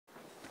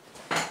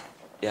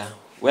Yeah,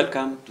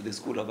 welcome to the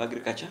School of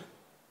Agriculture,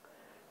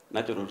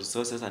 Natural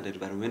Resources and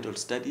Environmental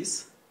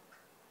Studies.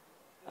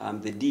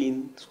 I'm the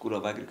Dean, School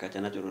of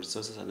Agriculture, Natural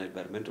Resources and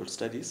Environmental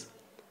Studies.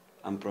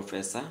 I'm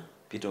Professor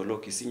Peter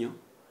Olokisinyo,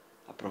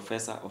 a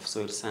Professor of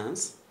Soil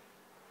Science.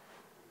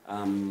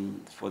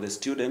 For the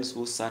students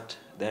who sat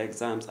their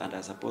exams and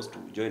are supposed to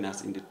join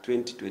us in the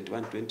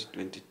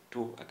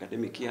 2021-2022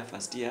 academic year,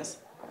 first years,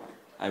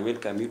 I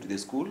welcome you to the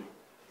school.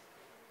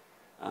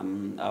 I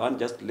want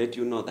just to let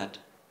you know that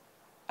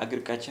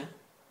agriculture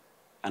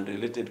and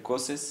related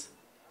courses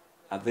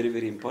are very,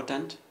 very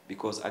important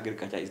because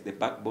agriculture is the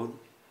backbone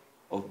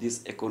of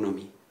this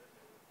economy.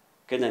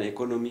 Kenyan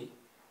economy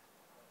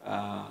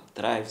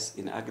thrives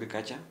in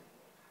agriculture,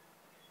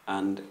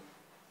 and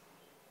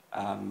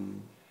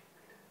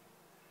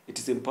it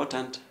is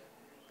important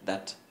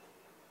that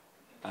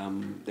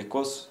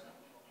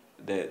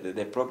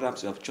the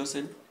programs you have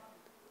chosen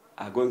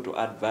are going to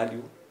add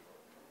value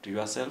to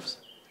yourselves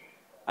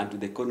and to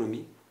the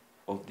economy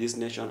of this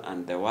nation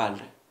and the world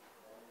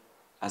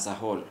as a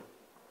whole.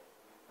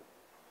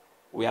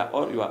 You are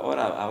all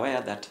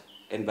aware that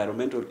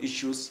environmental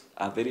issues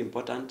are very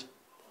important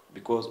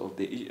because of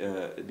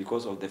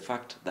the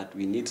fact that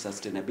we need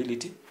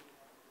sustainability,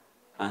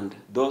 and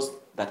those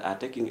that are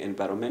taking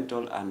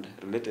environmental and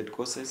related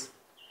courses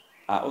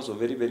are also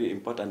very, very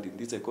important in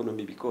this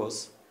economy,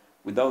 because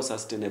without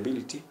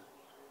sustainability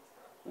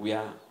we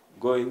are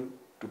going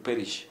to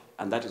perish,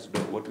 and that is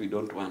what we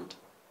don't want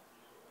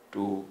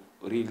to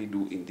really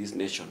do in this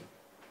nation.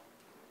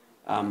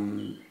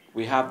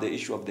 We have the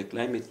issue of the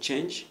climate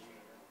change,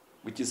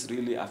 which is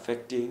really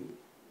affecting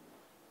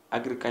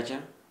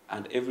agriculture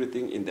and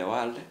everything in the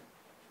world.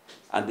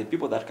 And the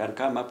people that can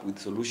come up with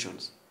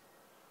solutions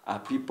are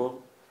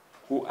people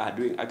who are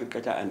doing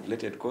agriculture and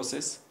related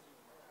courses,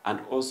 and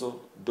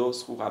also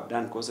those who have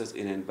done courses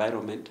in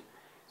environment,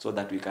 so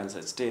that we can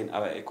sustain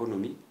our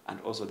economy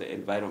and also the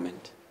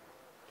environment.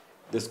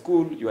 The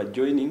school you are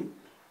joining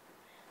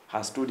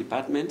has two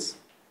departments: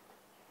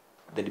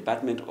 the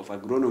Department of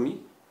Agronomy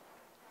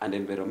and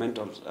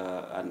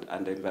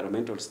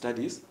Environmental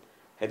Studies,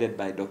 headed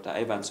by Dr.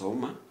 Ivan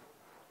Souma,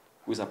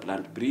 who is a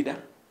plant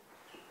breeder.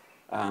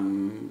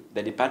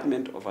 The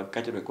Department of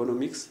Agricultural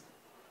Economics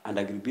and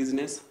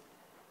Agribusiness,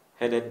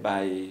 headed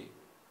by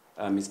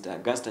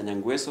Mr. Gasta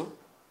Nyangweso.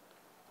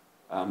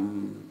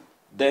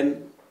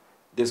 Then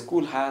the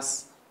school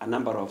has a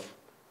number of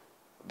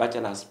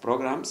bachelor's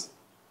programs.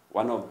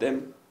 One of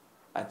them,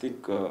 I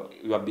think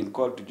you have been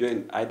called to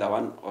join either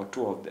one or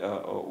two of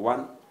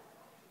one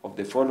of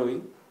the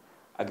following: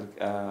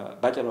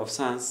 Bachelor of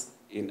Science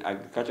in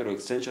Agricultural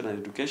Extension and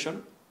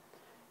Education,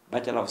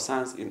 Bachelor of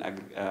Science in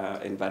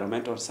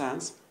Environmental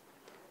Science,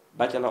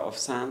 Bachelor of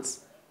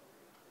Science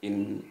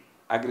in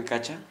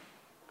Agriculture.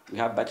 We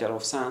have Bachelor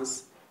of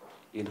Science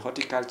in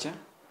Horticulture.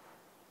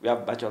 We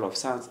have Bachelor of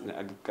Science in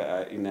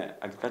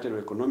Agricultural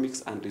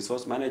Economics and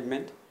Resource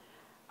Management,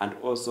 and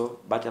also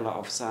Bachelor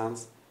of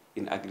Science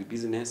in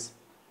Agribusiness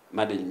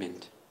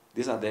Management.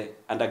 These are the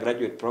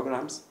undergraduate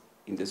programs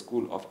in the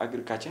School of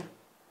Agriculture.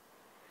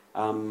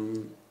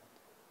 The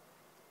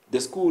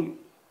school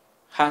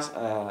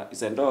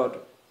is endowed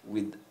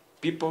with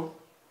people,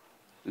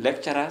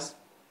 lecturers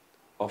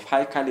of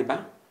high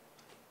caliber,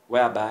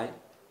 whereby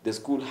the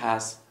school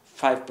has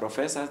 5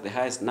 professors, the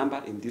highest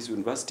number in this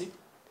university.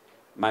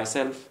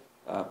 Myself,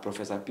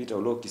 Professor Peter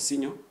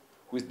Olokisinyo,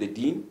 who is the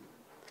dean,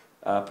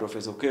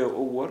 Professor Keo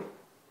Owor.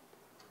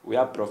 We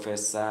have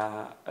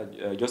Professor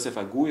Joseph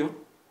Aguyo,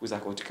 who is a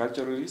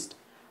horticulturalist,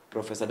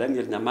 Professor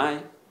Daniel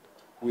Nyamai,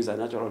 who is a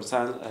natural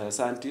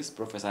scientist,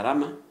 Professor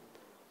Rama,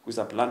 who is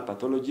a plant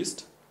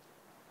pathologist.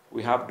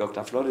 We have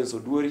Dr. Florence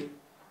Oduori,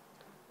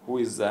 who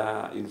is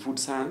in food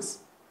science.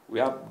 We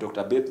have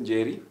Dr. Beth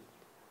Njeri,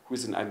 who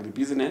is in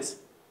agribusiness.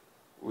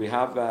 We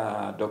have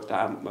Dr.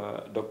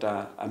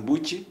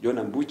 Ambuchi, John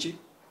Ambuchi,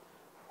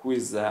 who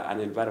is an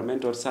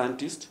environmental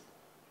scientist,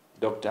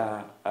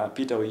 Dr.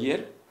 Peter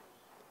Oyer,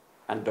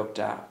 and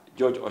Dr.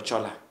 George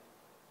Ochola,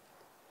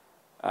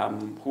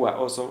 who are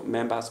also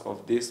members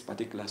of this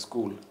particular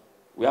school.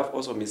 We have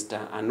also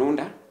Mr.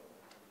 Anunda,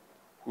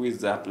 who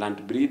is a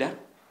plant breeder.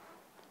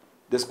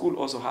 The school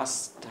also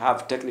has to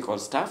have technical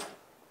staff,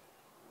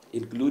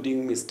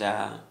 including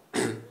Mr.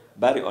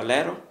 Barry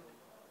Olero,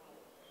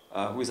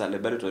 who is a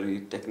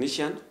laboratory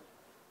technician.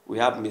 We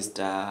have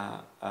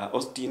Mr.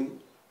 Austin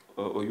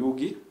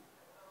Oyugi,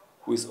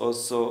 who is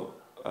also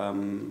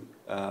in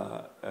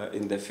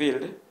the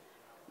field,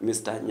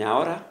 Mr.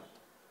 Nyaora,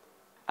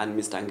 and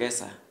Mr.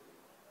 Ngesa.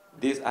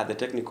 These are the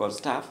technical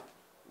staff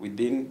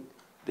within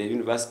the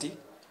university.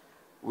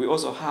 We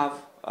also have,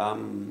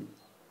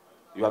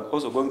 you are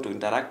also going to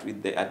interact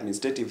with the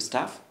administrative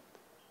staff.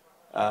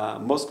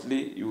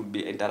 Mostly you will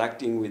be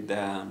interacting with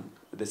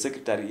the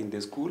secretary in the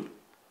school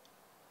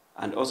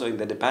and also in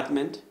the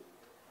department.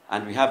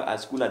 And we have a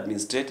school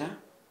administrator,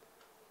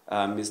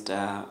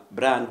 Mr.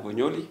 Brian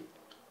Bonyoli,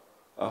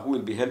 who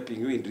will be helping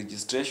you in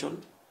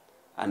registration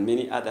and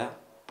many other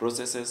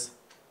processes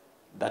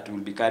that will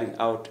be carried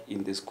out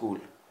in the school.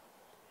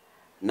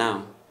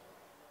 Now,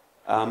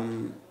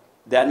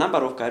 There are a number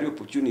of career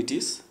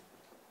opportunities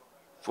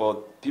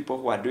for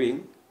people who are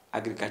doing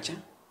agriculture.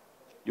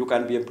 You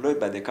can be employed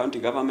by the county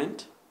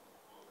government,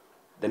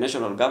 the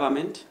national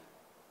government.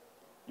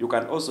 You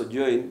can also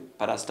join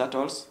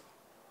parastatals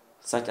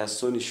such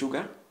as Sony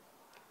Sugar,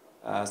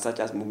 such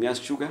as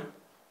Mumias Sugar.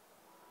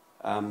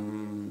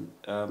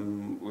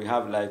 We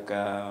have like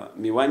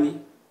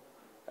Miwani,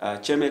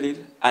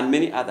 Chemelil, and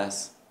many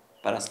others,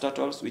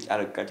 parastatals which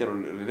are agricultural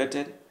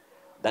related,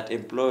 that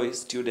employ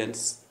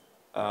students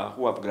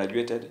who have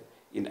graduated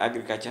in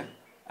agriculture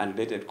and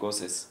related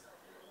courses.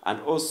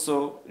 And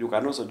also, you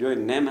can also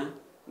join NEMA,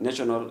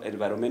 National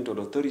Environmental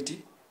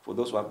Authority, for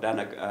those who have done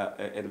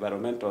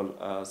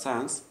environmental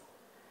science.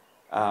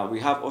 We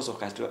have also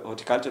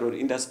horticultural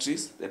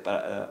industries, like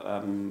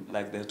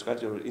the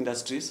horticultural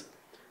industries.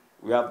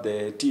 We have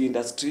the tea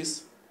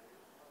industries.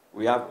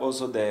 We have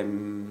also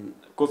the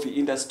coffee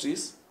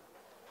industries.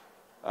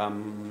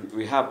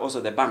 We have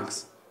also the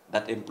banks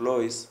that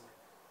employs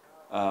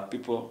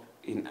people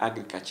in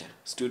agriculture,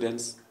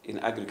 students in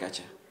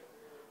agriculture.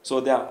 So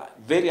there are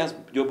various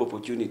job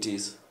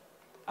opportunities.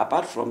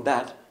 Apart from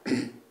that,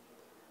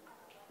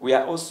 we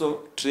are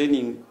also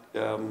training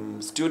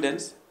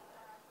students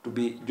to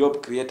be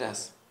job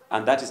creators.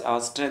 And that is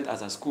our strength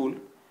as a school,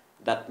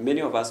 that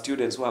many of our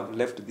students who have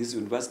left this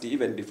university,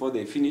 even before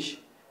they finish,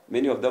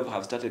 many of them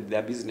have started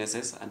their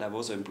businesses and have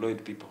also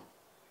employed people.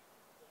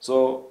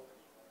 So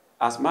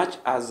as much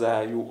as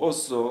you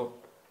also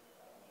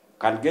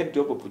can get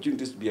job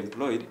opportunities to be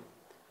employed,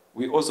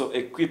 we also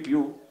equip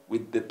you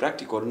with the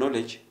practical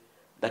knowledge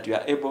that you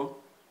are able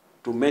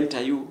to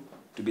mentor you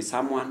to be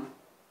someone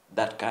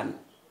that can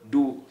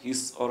do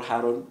his or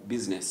her own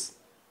business.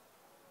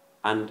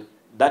 And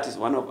that is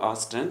one of our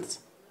strengths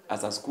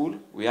as a school.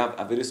 We have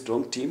a very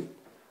strong team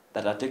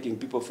that are taking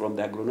people from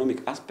the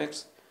agronomic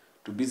aspects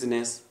to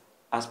business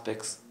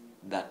aspects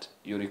that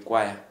you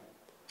require.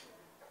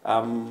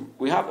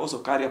 We have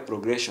also career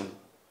progression.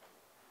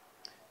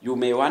 You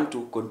may want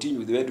to continue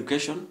with your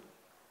education,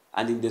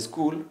 and in the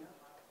school,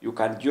 you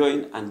can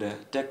join and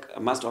take a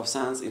Master of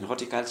Science in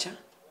Horticulture,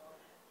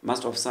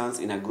 Master of Science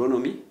in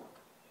Agronomy.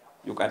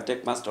 You can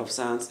take Master of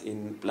Science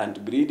in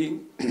Plant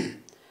Breeding,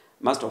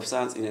 Master of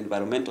Science in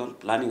Environmental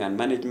Planning and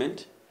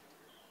Management,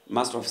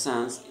 Master of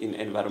Science in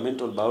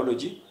Environmental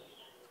Biology,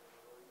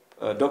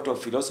 Doctor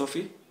of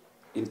Philosophy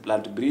in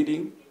Plant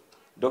Breeding,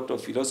 Doctor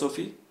of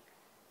Philosophy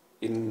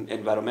in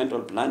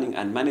Environmental Planning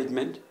and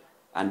Management,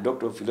 and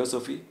Doctor of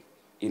Philosophy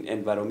in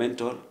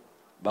Environmental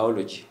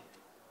Biology.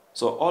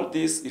 So all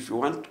this, if you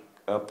want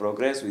to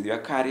progress with your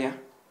career,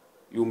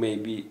 you may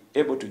be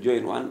able to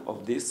join one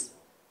of these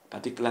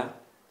particular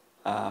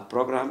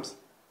programs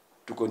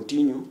to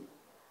continue.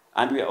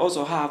 And we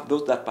also have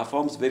those that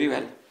performs very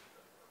well.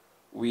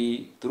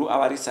 We, through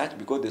our research,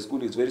 because the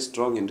school is very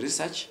strong in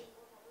research,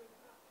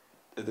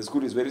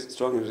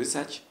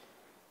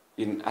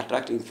 in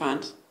attracting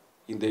funds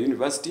in the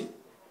university,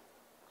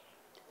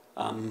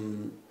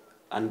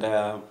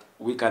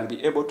 we can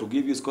be able to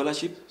give you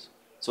scholarships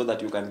so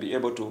that you can be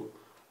able to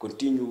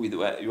continue with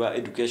your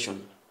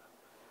education.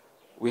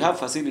 We have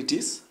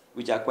facilities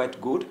which are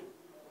quite good.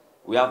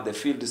 We have the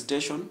field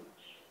station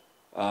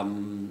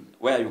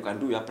where you can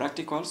do your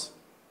practicals.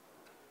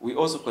 We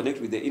also connect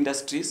with the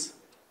industries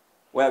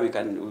where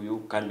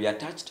you can be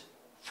attached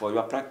for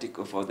the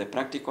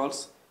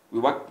practicals. We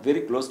work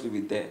very closely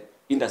with the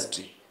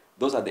industry.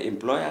 Those are the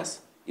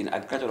employers in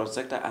agricultural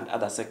sector and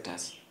other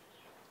sectors.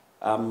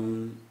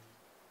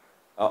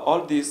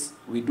 All these,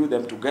 we do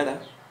them together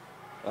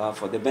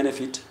for the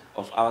benefit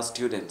of our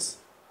students.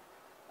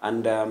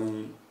 And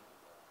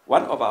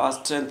one of our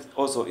strengths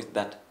also is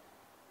that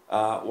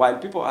while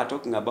people are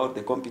talking about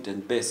the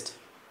competence-based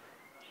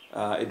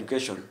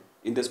education,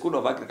 in the School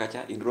of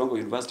Agriculture in Rongo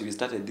University, we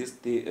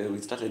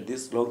started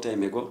this long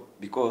time ago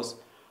because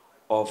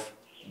of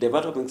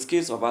developing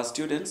skills of our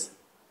students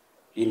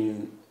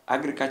in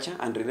agriculture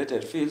and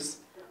related fields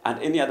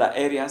and any other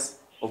areas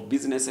of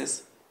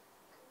businesses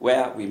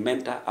where we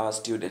mentor our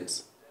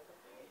students.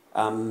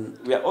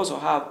 We also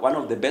have one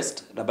of the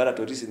best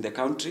laboratories in the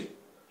country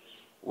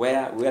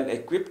where we are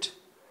equipped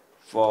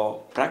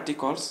for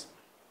practicals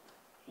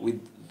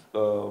with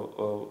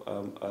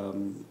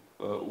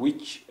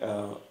which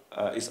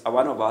is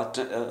one of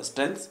our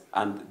strengths,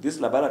 and this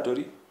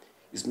laboratory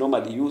is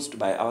normally used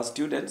by our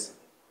students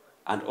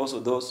and also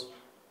those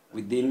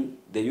within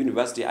the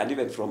university and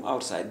even from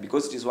outside,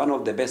 because it is one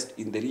of the best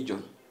in the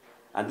region.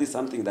 And this is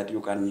something that you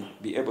can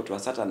be able to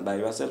ascertain by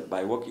yourself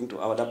by walking to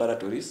our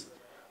laboratories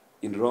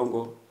in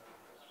Rongo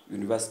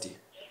University.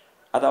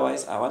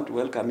 Otherwise, I want to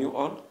welcome you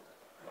all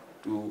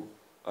to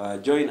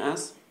join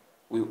us.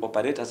 We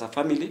operate as a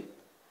family.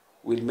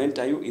 We'll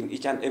mentor you in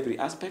each and every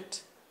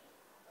aspect.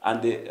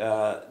 And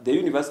the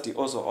university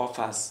also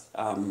offers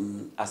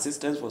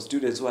assistance for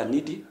students who are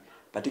needy.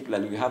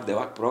 Particularly, we have the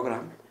work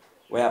program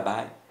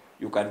whereby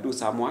you can do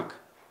some work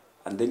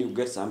and then you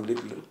get some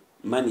little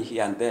money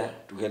here and there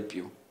to help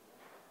you.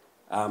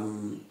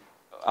 Our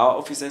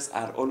offices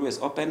are always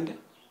opened,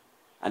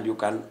 and you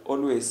can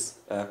always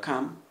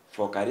come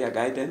for career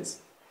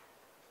guidance.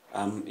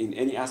 in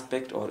any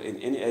aspect or in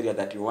any area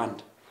that you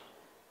want.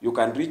 You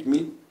can reach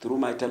me through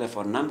my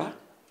telephone number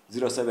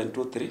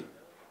 0723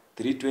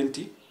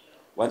 320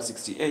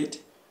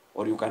 168,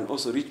 or you can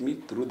also reach me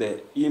through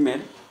the email.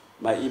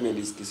 My email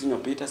is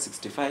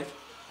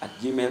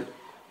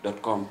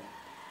kisinyopeter65@gmail.com.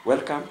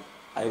 Welcome.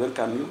 I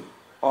welcome you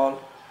all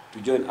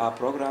to join our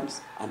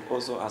programs, and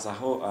also as a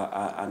whole,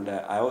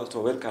 I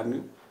also welcome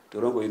you to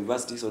Rongo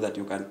University so that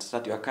you can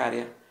start your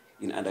career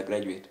in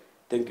undergraduate.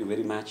 Thank you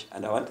very much,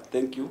 and I want to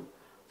thank you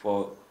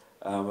for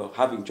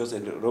having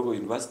chosen Rongo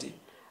University,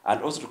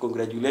 and also to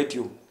congratulate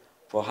you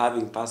for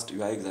having passed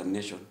your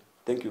examination.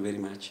 Thank you very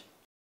much.